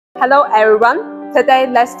Hello everyone, today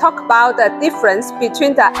let's talk about the difference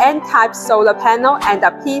between the N-type solar panel and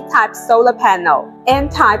the P-type solar panel.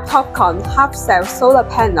 N-type TOPCon half-cell solar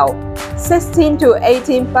panel, 16 to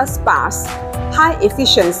 18 bus bars, high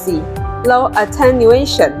efficiency, low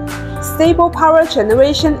attenuation, stable power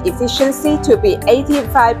generation efficiency to be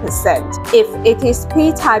 85%. If it is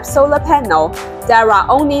P-type solar panel, there are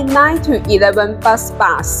only 9 to 11 bus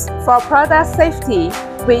bars. For product safety,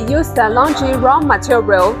 we use the laundry raw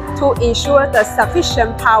material to ensure the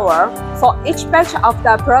sufficient power. For each batch of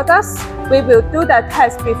the products, we will do the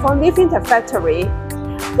test before leaving the factory.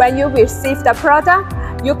 When you receive the product,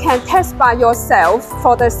 you can test by yourself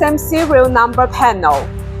for the same serial number panel.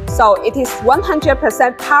 So it is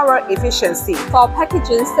 100% power efficiency. For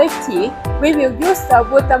packaging safety, we will use the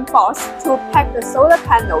wooden box to pack the solar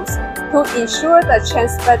panels to ensure the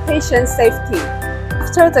transportation safety.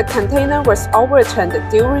 After the container was overturned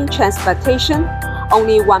during transportation,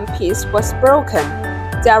 only one piece was broken.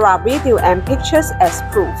 There are video and pictures as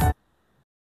proof.